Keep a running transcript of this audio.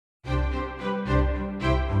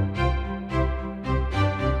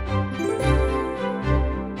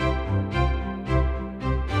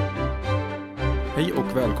Hej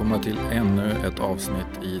och välkomna till ännu ett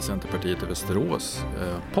avsnitt i Centerpartiet i Västerås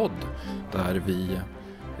podd där vi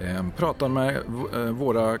pratar med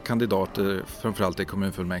våra kandidater framförallt i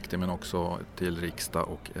kommunfullmäktige men också till riksdag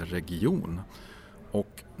och region.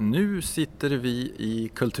 Och nu sitter vi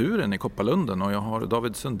i Kulturen i Kopparlunden och jag har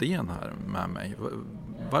David Sundén här med mig.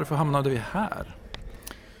 Varför hamnade vi här?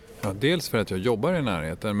 Ja, dels för att jag jobbar i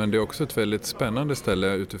närheten, men det är också ett väldigt spännande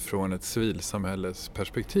ställe utifrån ett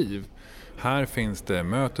civilsamhällesperspektiv. Här finns det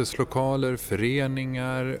möteslokaler,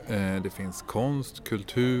 föreningar, det finns konst,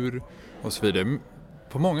 kultur och så vidare.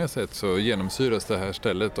 På många sätt så genomsyras det här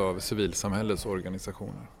stället av civilsamhällets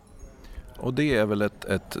organisationer. Och det är väl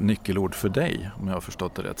ett nyckelord för dig, om jag har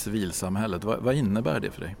förstått det rätt, civilsamhället. Vad innebär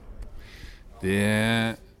det för dig?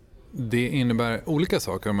 Det innebär olika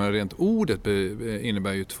saker, men rent ordet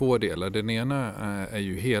innebär ju två delar. Den ena är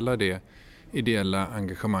ju hela det ideella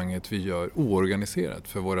engagemanget vi gör oorganiserat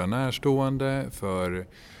för våra närstående, för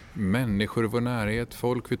människor i vår närhet,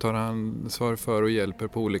 folk vi tar ansvar för och hjälper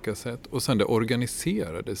på olika sätt. Och sen det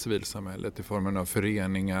organiserade civilsamhället i formen av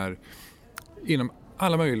föreningar inom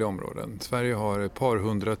alla möjliga områden. Sverige har ett par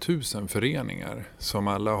 100 000 föreningar som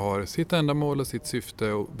alla har sitt ändamål och sitt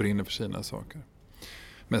syfte och brinner för sina saker.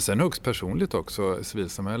 Men sen högst personligt också,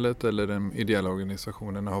 civilsamhället eller den ideella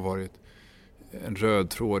organisationen har varit en röd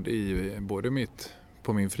tråd i både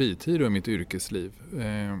på min fritid och mitt yrkesliv.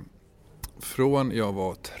 Från jag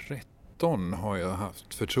var 13 har jag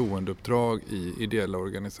haft förtroendeuppdrag i ideella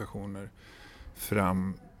organisationer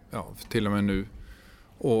fram till och med nu.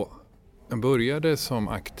 Och jag började som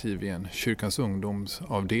aktiv i en kyrkans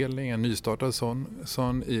ungdomsavdelning, en nystartad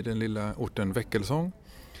sån i den lilla orten Väckelsång.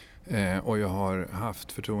 Och jag har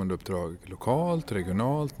haft förtroendeuppdrag lokalt,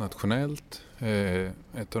 regionalt, nationellt.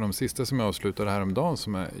 Ett av de sista som jag avslutade häromdagen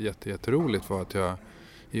som är jätteroligt var att jag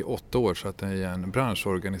i 8 år satt i en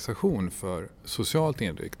branschorganisation för socialt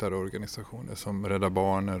inriktade organisationer som Rädda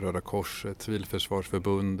Barnen, Röda Korset,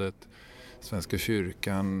 Civilförsvarsförbundet, Svenska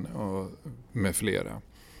kyrkan och med flera.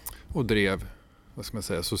 Och drev,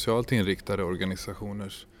 socialt inriktade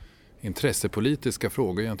organisationers intressepolitiska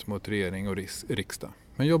frågor gentemot regering och riksdag.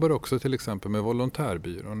 Men jobbar också till exempel med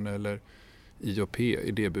Volontärbyrån eller IOP,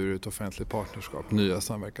 idéburet offentligt partnerskap, nya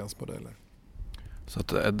samverkansmodeller. Så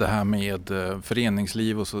att det här med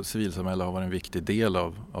föreningsliv och civilsamhälle har varit en viktig del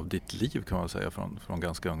av ditt liv kan man säga från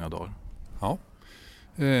ganska unga dagar. Ja.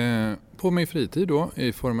 På min fritid då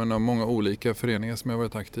i formen av många olika föreningar som jag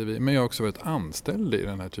varit aktiv i. Men jag har också varit anställd i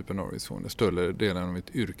den här typen av organisationer större delen av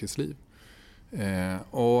mitt yrkesliv.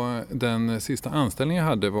 Och den sista anställningen jag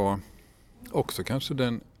hade var också kanske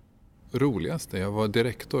den roligaste. Jag var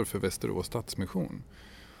direktor för Västerås Stadsmission.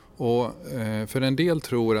 Och för en del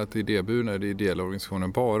tror att idéburna eller ideella organisationer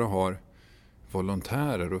bara har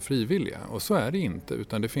volontärer och frivilliga. Och så är det inte,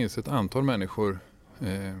 utan det finns ett antal människor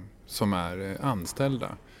som är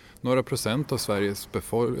anställda. Några procent av Sveriges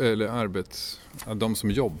de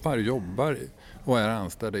som jobbar och är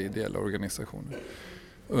anställda i ideella organisationer.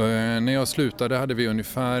 När jag slutade hade vi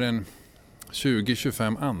ungefär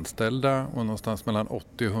 20-25 anställda och någonstans mellan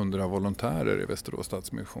 80 och 100 volontärer i Västerås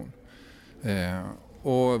Stadsmission.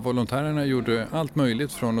 Och volontärerna gjorde allt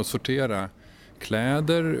möjligt från att sortera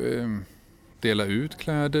kläder, dela ut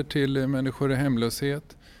kläder till människor i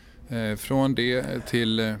hemlöshet. Från det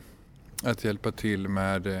till att hjälpa till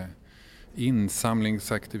med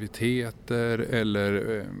insamlingsaktiviteter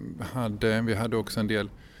eller vi hade också en del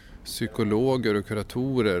psykologer och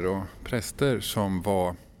kuratorer och präster som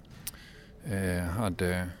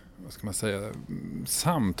hade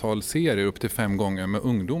samtalsserier upp till 5 gånger med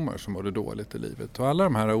ungdomar som mådde dåligt i livet. Och alla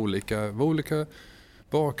de här var olika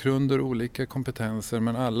bakgrunder, olika kompetenser,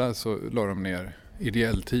 men alla så la de ner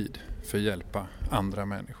ideell tid för att hjälpa andra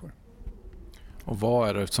människor. Och vad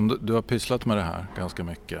är det som du har pysslat med det här ganska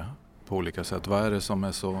mycket på olika sätt? Vad är det som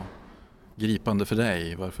är så gripande för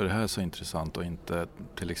dig? Varför är det här så intressant och inte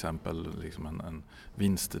till exempel liksom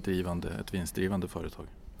ett vinstdrivande företag?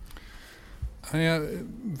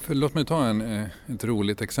 Låt mig ta ett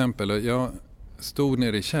roligt exempel. Jag stod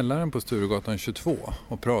nere i källaren på Sturegatan 22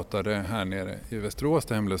 och pratade här nere i Västerås,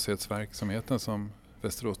 där hemlöshetsverksamheten som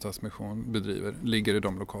Västerås Stadsmission bedriver ligger i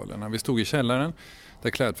de lokalerna. Vi stod i källaren där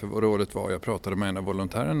klädförrådet var och jag pratade med en av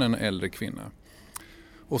volontärerna, en äldre kvinna.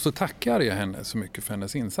 Och så tackade jag henne så mycket för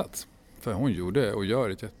hennes insats. För hon gjorde och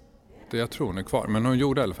gör jag tror hon är kvar, men hon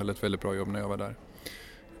gjorde i alla fall ett väldigt bra jobb när jag var där.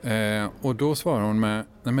 Och då svarar hon med,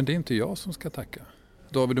 nej men det är inte jag som ska tacka.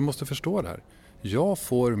 David, du måste förstå det här. Jag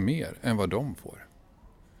får mer än vad de får.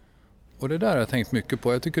 Och det där har jag tänkt mycket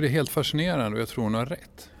på. Jag tycker det är helt fascinerande och jag tror hon har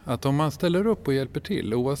rätt. Att om man ställer upp och hjälper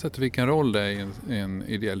till, oavsett vilken roll det är i en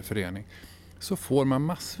ideell förening, så får man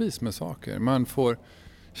massvis med saker. Man får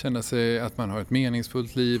känna sig att man har ett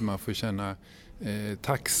meningsfullt liv, man får känna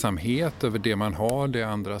tacksamhet över det man har, det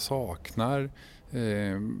andra saknar.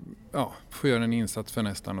 Får göra en insats för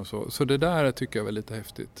nästan och så. Så det där tycker jag är lite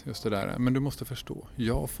häftigt, just det där. Men du måste förstå,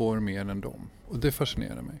 jag får mer än dem. Och det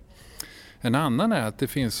fascinerar mig. En annan är att det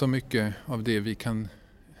finns så mycket av det vi kan,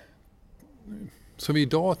 som vi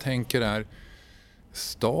idag tänker är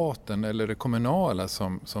staten eller det kommunala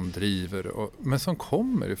som driver, men som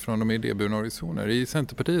kommer ifrån de idéburna organisationer. I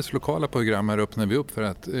Centerpartiets lokala program här öppnar vi upp för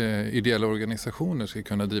att ideella organisationer ska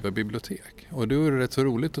kunna driva bibliotek. Och då är det rätt så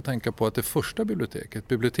roligt att tänka på att det första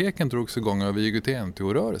biblioteken drogs igång av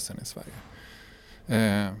IOGT-NTO-rörelsen i Sverige.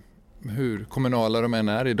 Hur kommunala de än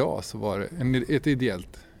är idag så var det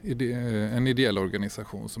en ideell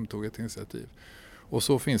organisation som tog ett initiativ. Och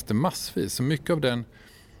så finns det massvis. Så mycket av den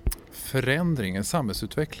förändringen,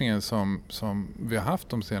 samhällsutvecklingen som vi har haft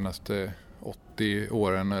de senaste 80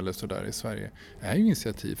 åren eller sådär i Sverige är ju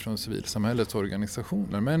initiativ från civilsamhällets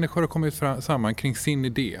organisationer. Människor har kommit samman kring sin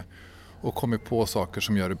idé och kommit på saker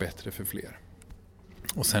som gör det bättre för fler.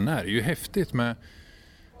 Och sen är det ju häftigt med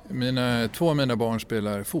två av mina barn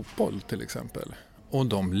spelar fotboll till exempel. Och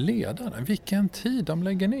de ledarna, vilken tid de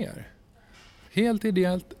lägger ner. Helt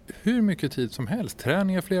ideellt, hur mycket tid som helst.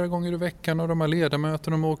 Träningar flera gånger i veckan och de har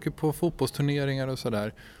ledamöten, de åker på fotbollsturneringar och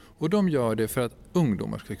sådär. Och de gör det för att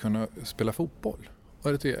ungdomar ska kunna spela fotboll.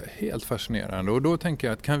 Och det tycker jag är helt fascinerande. Och då tänker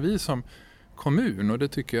jag att kan vi som kommun, och det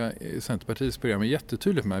tycker jag Centerpartiets program är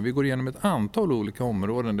jättetydligt med, vi går igenom ett antal olika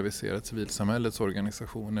områden där vi ser att civilsamhällets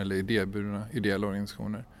organisationer eller ideella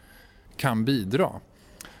organisationer kan bidra.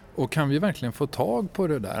 Och kan vi verkligen få tag på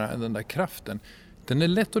den där kraften. Den är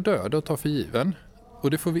lätt att döda och ta för given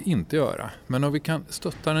och det får vi inte göra. Men om vi kan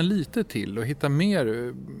stötta den lite till och hitta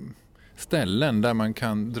mer ställen där man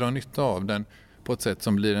kan dra nytta av den på ett sätt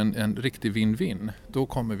som blir en riktig win-win, då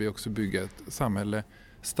kommer vi också bygga ett samhälle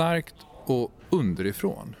starkt och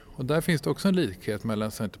underifrån. Och där finns det också en likhet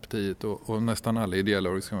mellan Centerpartiet och nästan alla ideella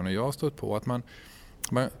organisationer jag har stått på. Att man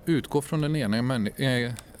utgår från den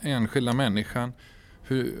enskilda människan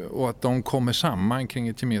och att de kommer samman kring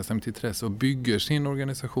ett gemensamt intresse och bygger sin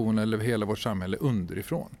organisation eller hela vårt samhälle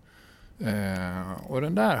underifrån. Och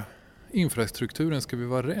den där infrastrukturen ska vi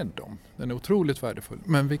vara rädda om. Den är otroligt värdefull.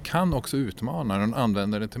 Men vi kan också utmana den och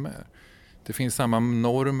använda den till mer. Det finns samma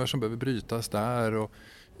normer som behöver brytas där.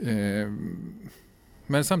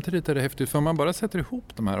 Men samtidigt är det häftigt, för om man bara sätter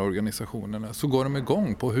ihop de här organisationerna så går de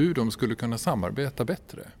igång på hur de skulle kunna samarbeta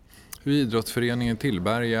bättre. Hur idrottsföreningen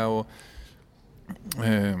Tillberga och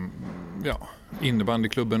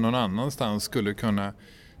innebandyklubben någon annanstans skulle kunna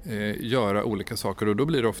göra olika saker. Och då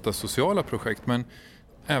blir det ofta sociala projekt, men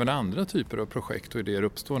även andra typer av projekt och idéer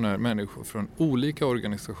uppstår när människor från olika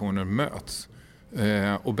organisationer möts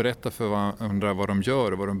och berättar för varandra vad de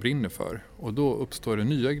gör och vad de brinner för. Och då uppstår det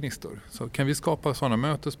nya gnistor. Så kan vi skapa sådana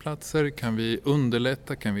mötesplatser, kan vi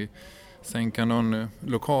underlätta, kan vi sänka någon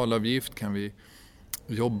lokalavgift, kan vi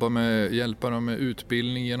hjälpa dem med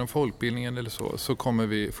utbildning genom folkbildningen eller så kommer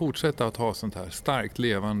vi fortsätta att ha sånt här starkt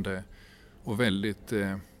levande och väldigt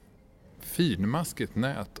finmaskigt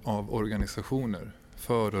nät av organisationer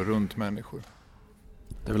för och runt människor.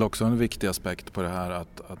 Det är väl också en viktig aspekt på det här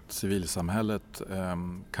att civilsamhället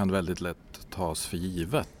kan väldigt lätt tas för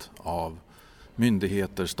givet av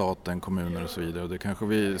myndigheter, staten, kommuner och så vidare. Och det kanske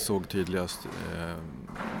vi såg tydligast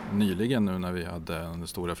nyligen nu när vi hade den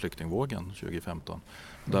stora flyktingvågen 2015.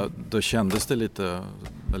 Då kändes det lite,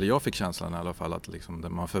 eller jag fick känslan i alla fall, att liksom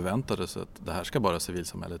man förväntade sig att det här ska bara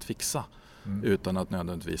civilsamhället fixa. Utan att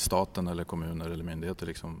nödvändigtvis staten eller kommuner eller myndigheter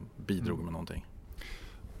liksom bidrog med någonting.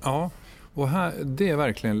 Ja, och det är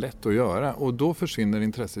verkligen lätt att göra och då försvinner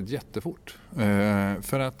intresset jättefort.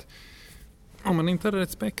 För att om man inte har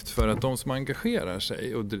respekt för att de som engagerar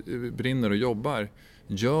sig och brinner och jobbar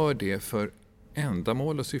gör det för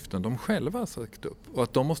ändamål och syften de själva har sagt upp och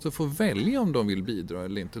att de måste få välja om de vill bidra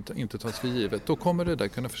eller inte tas för givet, då kommer det där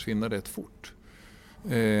kunna försvinna rätt fort.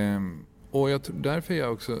 Och därför är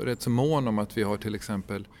jag också rätt så mån om att vi har till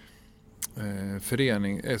exempel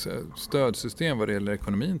stödsystem vad det gäller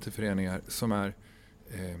ekonomin till föreningar som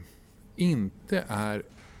inte är,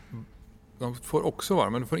 de får också vara,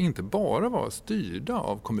 men de får inte bara vara styrda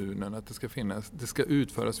av kommunen, att det ska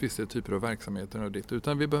utföras vissa typer av verksamheter och dit,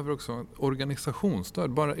 utan vi behöver också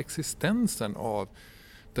organisationsstöd. Bara existensen av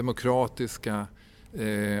demokratiska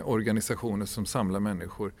organisationer som samlar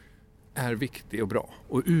människor är viktig och bra.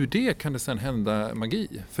 Och ur det kan det sedan hända magi.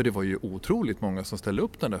 För det var ju otroligt många som ställde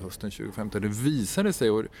upp den där hösten 2015. Det visade sig,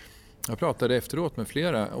 och jag pratade efteråt med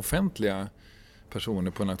flera offentliga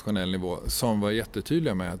personer på nationell nivå som var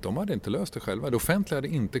jättetydliga med att de hade inte löst det själva. Det offentliga hade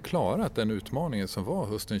inte klarat den utmaningen som var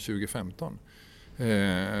hösten 2015.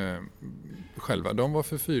 Själva. De var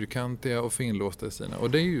för fyrkantiga och för inlåsta i sina.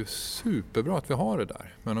 Och det är ju superbra att vi har det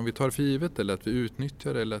där. Men om vi tar för givet eller att vi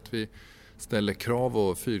utnyttjar det eller att vi ställer krav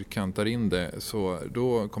och fyrkantar in det, så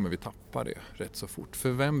då kommer vi tappa det rätt så fort.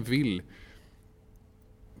 För vem vill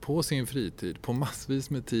på sin fritid, på massvis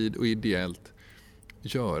med tid och ideellt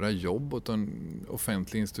göra jobb åt en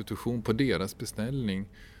offentlig institution på deras beställning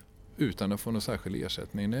utan att få någon särskild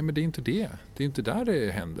ersättning? Nej, men det är inte det. Det är inte där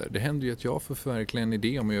det händer. Det händer ju att jag får förverkliga en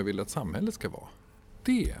idé om hur jag vill att samhället ska vara.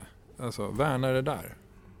 Det, alltså värna det där.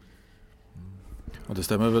 Och det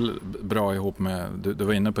stämmer väl bra ihop med, du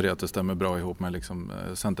var inne på det, att det stämmer bra ihop med liksom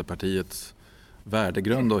Centerpartiets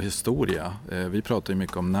värdegrund och historia. Vi pratar ju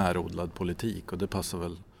mycket om närodlad politik och det passar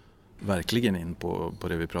väl verkligen in på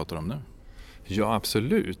det vi pratar om nu. Ja,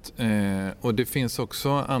 absolut. Och det finns också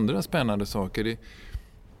andra spännande saker.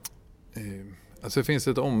 Alltså det finns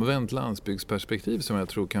ett omvänt landsbygdsperspektiv som jag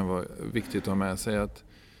tror kan vara viktigt att ha med sig. Att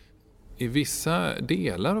i vissa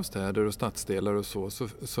delar av städer och stadsdelar och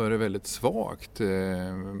så är det väldigt svagt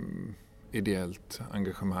ideellt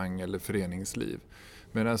engagemang eller föreningsliv.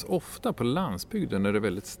 Medan ofta på landsbygden är det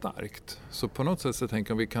väldigt starkt. Så på något sätt så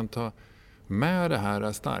tänker jag om vi kan ta med det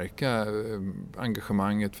här starka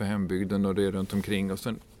engagemanget för hembygden och det runt omkring och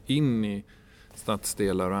sen in i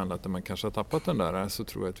stadsdelar och annat där man kanske har tappat den där, så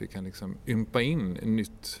tror jag att vi kan liksom ympa in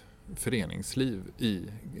nytt föreningsliv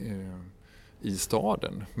i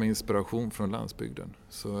staden med inspiration från landsbygden.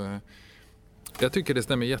 Så jag tycker det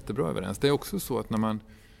stämmer jättebra överens. Det är också så att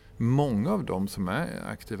många av dem som är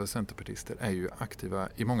aktiva centerpartister är ju aktiva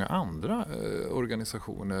i många andra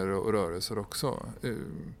organisationer och rörelser också.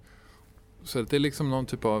 Så att det är liksom någon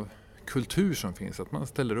typ av kultur som finns, att man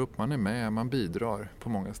ställer upp, man är med, man bidrar på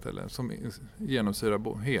många ställen som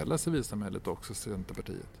genomsyrar hela civilsamhället och också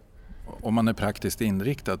Centerpartiet. Om man är praktiskt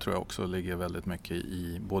inriktad tror jag också ligger väldigt mycket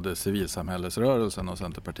i både civilsamhällesrörelsen och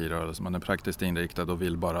Centerpartirörelsen. Man är praktiskt inriktad och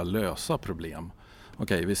vill bara lösa problem.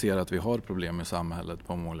 Okej, vi ser att vi har problem i samhället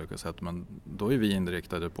på olika sätt, men då är vi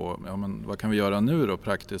inriktade på men vad kan vi göra nu då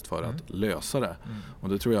praktiskt för att lösa det? Och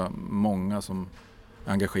det tror jag många som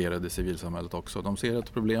är engagerade i civilsamhället också. De ser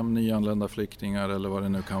ett problem, nyanlända flyktingar eller vad det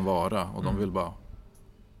nu kan vara, och de vill bara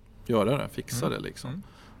göra det, fixa det liksom.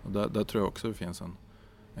 Och där tror jag också det finns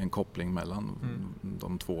en koppling mellan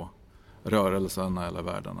de två rörelserna eller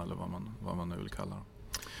världarna eller vad man nu vill kalla det.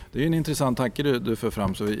 Det är en intressant tanke du för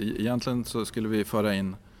fram, så egentligen så skulle vi föra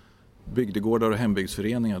in bygdegårdar och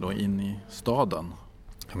hembygdsföreningar då in i staden.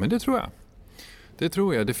 Ja, men det tror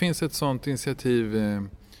jag. Det finns ett sådant initiativ,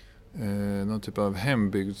 någon typ av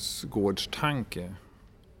hembygdsgårdstanke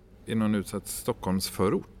i någon utsatt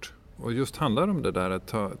Stockholmsförort. Och just handlar om det där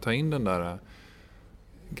att ta in den där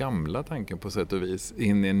gamla tanken på sätt och vis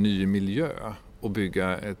in i en ny miljö och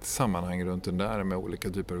bygga ett sammanhang runt den där med olika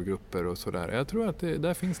typer av grupper och sådär. Jag tror att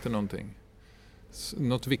där finns det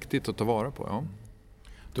något viktigt att ta vara på. Ja.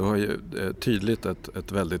 Du har ju tydligt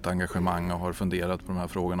ett väldigt engagemang och har funderat på de här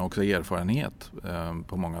frågorna och också erfarenhet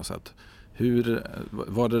på många sätt.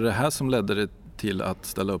 Var det här som ledde dig till att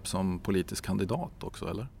ställa upp som politisk kandidat också,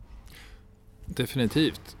 eller?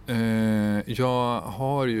 Definitivt. Jag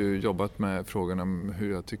har ju jobbat med frågan om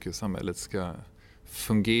hur jag tycker samhället ska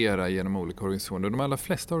fungera genom olika organisationer. De allra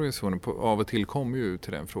flesta organisationer av och till kommer ju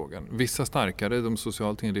till den frågan. Vissa starkare, de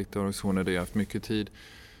socialt inriktade organisationer där jag har haft mycket tid,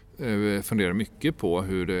 funderar mycket på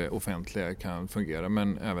hur det offentliga kan fungera,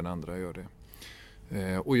 men även andra gör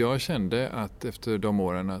det. Och jag kände att efter de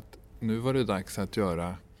åren att nu var det dags att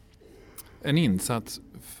göra en insats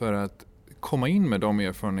för att komma in med de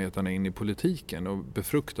erfarenheterna in i politiken och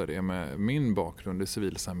befrukta det med min bakgrund i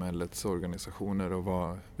civilsamhällets organisationer och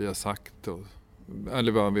vad vi har sagt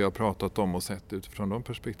eller vad vi har pratat om och sett utifrån de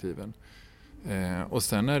perspektiven. Och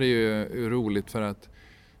sen är det ju roligt för att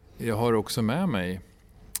jag har också med mig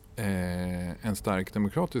en stark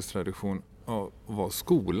demokratisk tradition att vara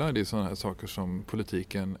skolad i sådana här saker som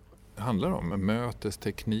politiken handlar om.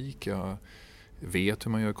 Mötesteknik, jag vet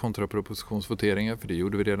hur man gör kontrapropositionsvoteringar, för det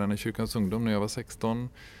gjorde vi redan i Kyrkans ungdom när jag var 16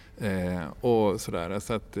 och sådär.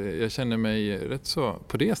 Så att jag känner mig rätt så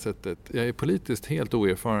på det sättet. Jag är politiskt helt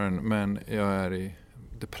oerfaren, men jag är i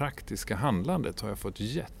det praktiska handlandet har jag fått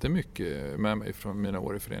jättemycket med mig från mina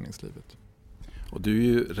år i föreningslivet. Och du är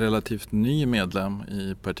ju relativt ny medlem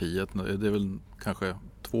i partiet. Det är väl kanske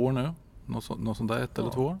 2 år nu? Något sånt där, 1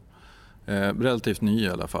 eller 2 år? Relativt ny i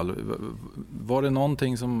alla fall. Var det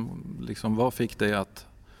någonting som liksom, vad fick dig att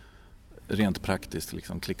rent praktiskt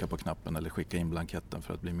liksom klicka på knappen eller skicka in blanketten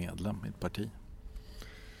för att bli medlem i ett parti?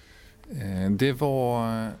 Det var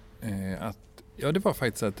att Ja, det var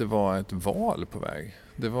faktiskt att det var ett val på väg.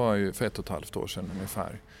 Det var ju för 1,5 år sedan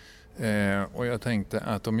ungefär. Och jag tänkte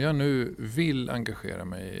att om jag nu vill engagera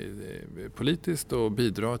mig politiskt och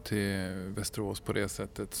bidra till Västerås på det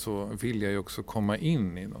sättet, så vill jag ju också komma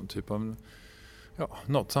in i någon typ av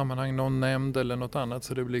något sammanhang, någon nämnd eller något annat,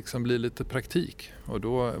 så det liksom blir lite praktik. Och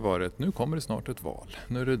då var det att nu kommer det snart ett val.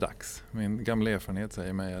 Nu är det dags. Min gamla erfarenhet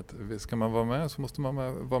säger mig att ska man vara med så måste man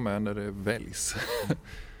vara med när det väljs.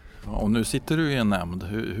 Ja, och nu sitter du i en nämnd.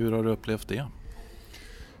 Hur har du upplevt det?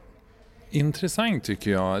 Intressant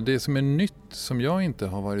tycker jag. Det som är nytt som jag inte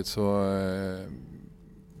har varit så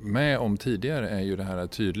med om tidigare är ju det här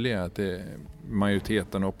tydliga att det är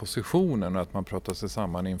majoriteten och oppositionen och att man pratar sig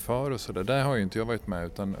samman inför och så där. Där har ju inte jag varit med,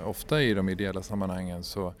 utan ofta i de ideella sammanhangen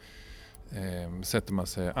så sätter man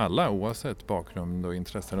sig alla oavsett bakgrund och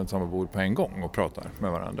intressen runt samma bord på en gång och pratar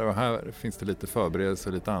med varandra. Och här finns det lite förberedelse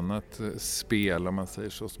och lite annat spel om man säger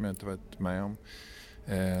så, som jag inte varit med om.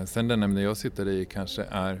 Sen den nämnden jag sitter i kanske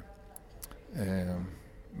är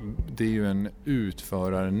det är ju en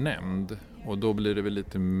utförarnämnd och då blir det väl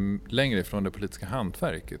lite längre ifrån det politiska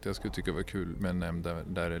hantverket. Jag skulle tycka det var kul med en nämnd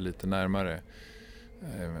där det är lite närmare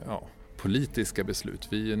politiska beslut.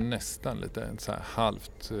 Vi är nästan lite så här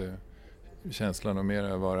halvt känslan och mer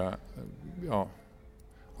att vara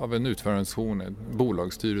av en utförarfunktion, en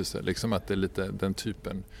bolagsstyrelse, liksom att det är lite den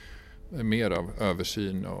typen mer av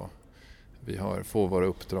översyn och vi får våra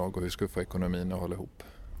uppdrag och hur ska vi få ekonomin att hålla ihop.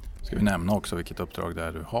 Ska vi nämna också vilket uppdrag det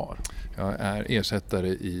är du har? Jag är ersättare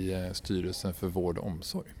i styrelsen för vård och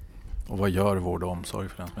omsorg. Och vad gör vård och omsorg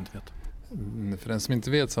för den som inte vet? För den som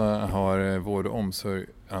inte vet så har vård och omsorg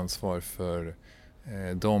ansvar för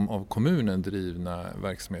de av kommunen drivna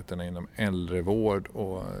verksamheterna inom äldrevård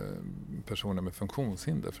och personer med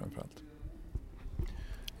funktionshinder framförallt.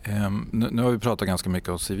 Nu har vi pratat ganska mycket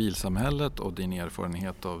om civilsamhället och din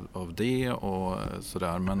erfarenhet av det och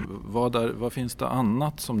sådär. Men vad finns det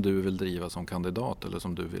annat som du vill driva som kandidat eller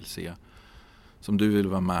som du vill se, som du vill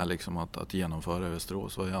vara med liksom att genomföra i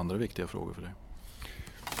Västerås? Vad är andra viktiga frågor för dig?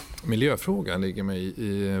 Miljöfrågan ligger mig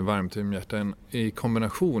varmt i hjärtan i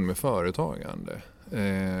kombination med företagande.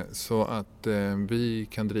 Så att vi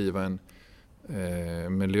kan driva en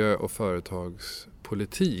miljö- och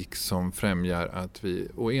företagspolitik som främjar att vi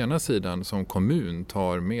å ena sidan som kommun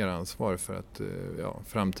tar mer ansvar för att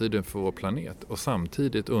framtiden för vår planet och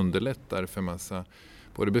samtidigt underlättar för massa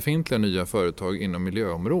både befintliga nya företag inom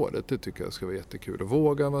miljöområdet. Det tycker jag ska vara jättekul. Och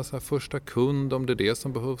våga vara så här första kund om det är det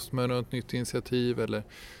som behövs med något nytt initiativ eller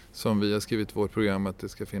som vi har skrivit i vårt program att det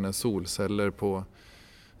ska finnas solceller på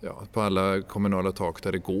alla kommunala tak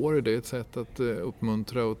där det går. Det är ett sätt att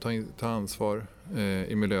uppmuntra och ta ansvar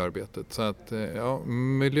i miljöarbetet. Så att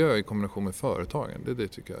miljö i kombination med företagen, det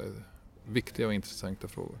tycker jag är viktiga och intressanta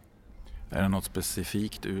frågor. Är det något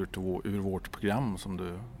specifikt ur vårt program som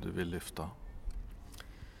du vill lyfta?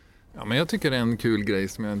 Ja, men jag tycker det är en kul grej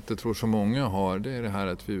som jag inte tror så många har. Det är det här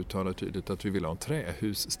att vi uttalar tydligt att vi vill ha en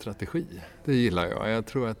trähusstrategi. Det gillar jag. Jag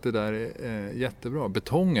tror att det där är jättebra.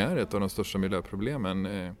 Betong är ett av de största miljöproblemen.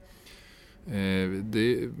 Det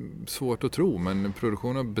är svårt att tro, men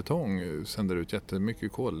produktion av betong sänder ut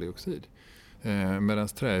jättemycket koldioxid. Medan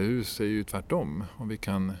trähus är ju tvärtom. Om vi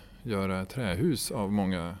kan göra trähus av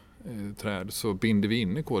många träd så binder vi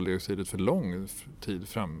inne koldioxidet för lång tid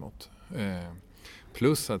framåt.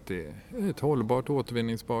 Plus att det är ett hållbart och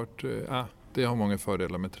återvinningsbart. Det har många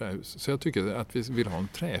fördelar med trähus. Så jag tycker att vi vill ha en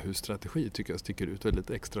trähusstrategi tycker jag sticker ut. Ett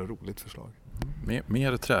lite extra roligt förslag.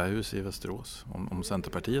 Mer trähus i Västerås. Om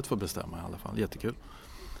Centerpartiet får bestämma i alla fall. Jättekul.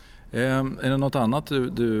 Är det något annat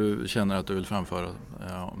du känner att du vill framföra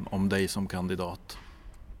om dig som kandidat?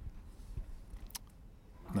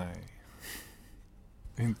 Nej.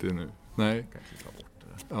 Inte nu. Nej. Kanske ta bort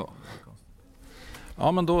det. Ja.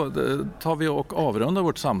 Ja, men då tar vi och avrundar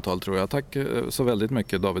vårt samtal tror jag. Tack så väldigt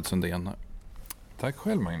mycket David Sundén. Tack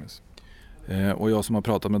själv Magnus. Och jag som har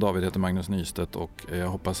pratat med David heter Magnus Nystedt och jag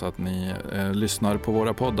hoppas att ni lyssnar på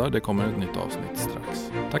våra poddar. Det kommer ett nytt avsnitt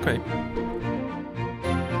strax. Tack och hej.